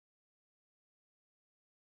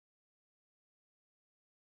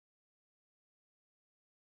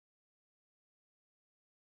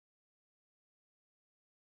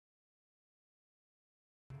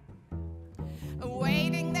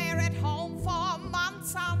waiting there at home for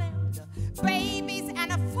months on end, babies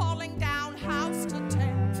and a falling down house to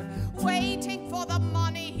tend, waiting for the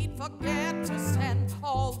money he'd forget to send,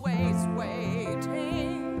 always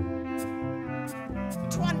waiting.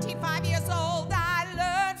 25 years old, I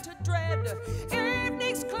learned to dread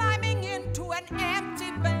evenings climbing into an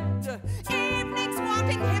empty bed, evenings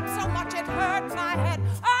wanting him so much it hurt my head,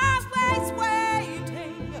 always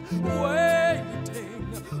waiting, waiting.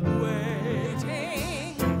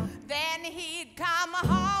 Then he'd come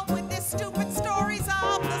home with his stupid stories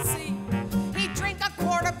of the sea. He'd drink a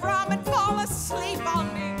quart of rum and fall asleep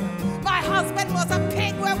on me. My husband was a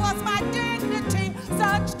pig, where was my dignity?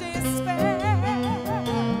 Such despair.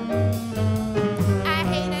 I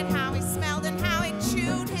hated how he smelled and how he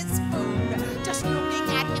chewed his food. Just looking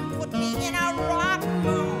at him put me in a rotten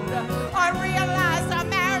mood. I realized our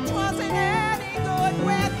marriage wasn't any good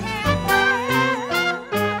with him.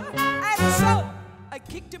 And so I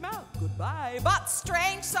kicked him out, goodbye. But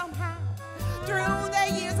strange somehow, through the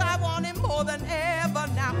years I want him more than ever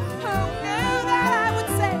now. Who knew that I would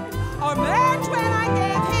say our marriage when I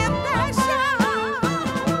gave him that shot?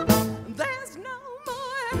 There's no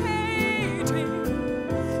more hating,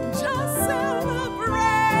 just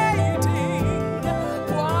celebrating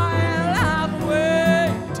while I'm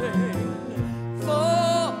waiting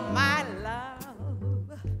for my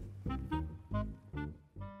love.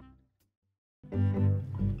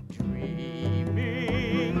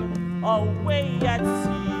 Dreaming away at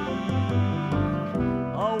sea,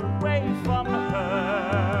 away from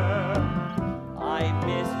her. I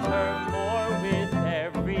missed her more with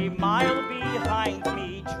every mile behind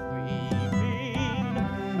me. Dreaming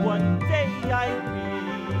one day I'd be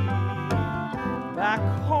back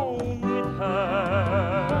home with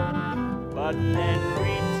her. But then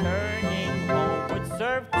returning home would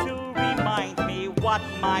serve to remind me what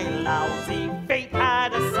my lousy fate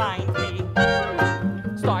had assigned me.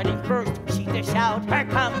 Starting first, she'd dish out her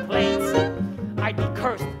complaints. I'd be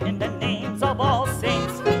cursed in the names of all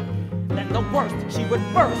saints. Then the worst, she would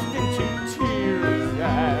burst into tears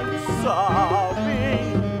and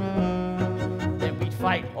sobbing. Then we'd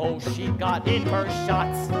fight, oh, she got in her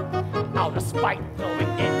shots. Out of spite, throwing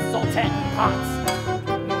insults and pots.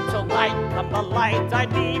 Noon till night, come the light, I'd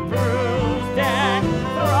be bruised and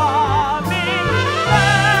throbbing.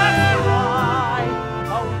 That's why,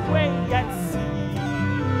 away at sea,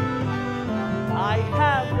 I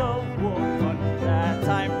have no woman that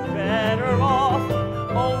I'm better off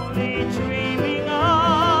only dreaming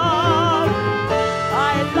of.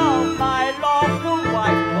 I love my lawful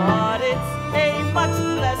wife, but it's a much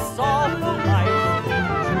less awful life.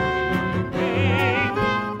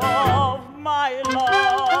 Dreaming of my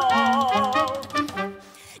love.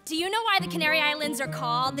 Do you know why the Canary Islands are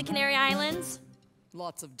called the Canary Islands?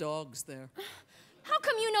 Lots of dogs there. How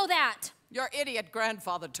come you know that? Your idiot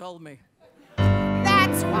grandfather told me.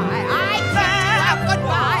 That's why I kissed you out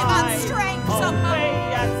goodbye, but strange somehow.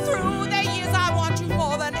 Through the years I want you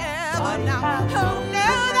more than ever now. Who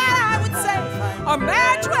knew that I would say our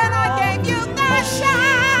marriage when I gave you the shot?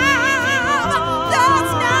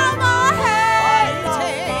 There's no more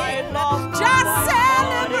hating, just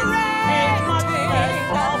celebrating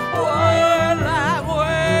while I'm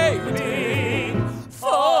waiting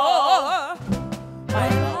for my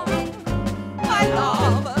love, my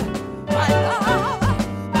love, my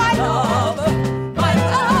love, my love, my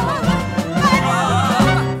love,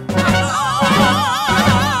 my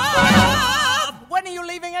love. When are you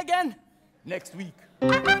leaving again? Next week.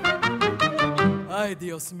 Ay,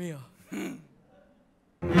 Dios mío.